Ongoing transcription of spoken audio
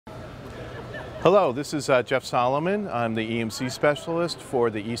Hello, this is Jeff Solomon. I'm the EMC specialist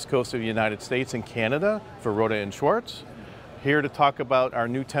for the East Coast of the United States and Canada for Rohde Schwarz. Here to talk about our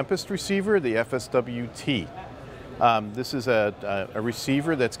new TEMPEST receiver, the FSWT. This is a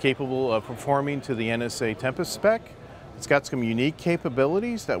receiver that's capable of performing to the NSA TEMPEST spec. It's got some unique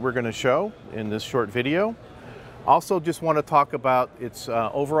capabilities that we're going to show in this short video. Also just want to talk about its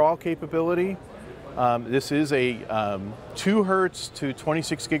overall capability. This is a 2 Hertz to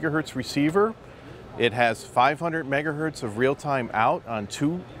 26 gigahertz receiver. It has 500 megahertz of real-time out on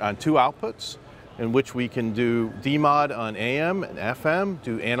two outputs, in which we can do DMOD on AM and FM,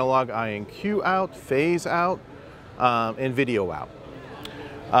 do analog I and Q out, phase out, and video out.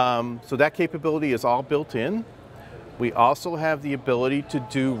 So that capability is all built in. We also have the ability to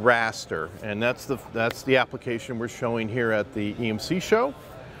do raster, and that's the application we're showing here at the EMC show.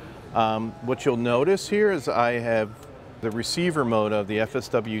 What you'll notice here is I have the receiver mode of the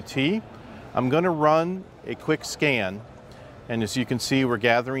FSWT. I'm going to run a quick scan, and as you can see, we're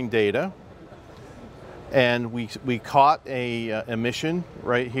gathering data. And we caught a emission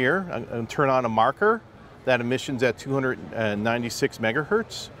right here. I'm going to turn on a marker. That emission's at 296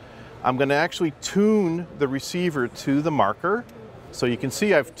 megahertz. I'm going to actually tune the receiver to the marker. So you can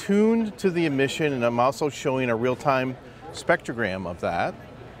see I've tuned to the emission, and I'm also showing a real-time spectrogram of that.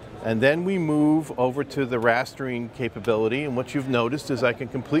 And then we move over to the rastering capability, and what you've noticed is I can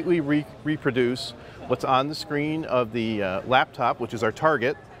completely reproduce what's on the screen of the laptop, which is our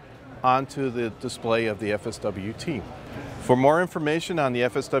target, onto the display of the FSWT. For more information on the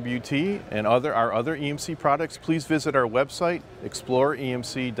FSWT and our other EMC products, please visit our website,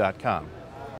 exploreemc.com.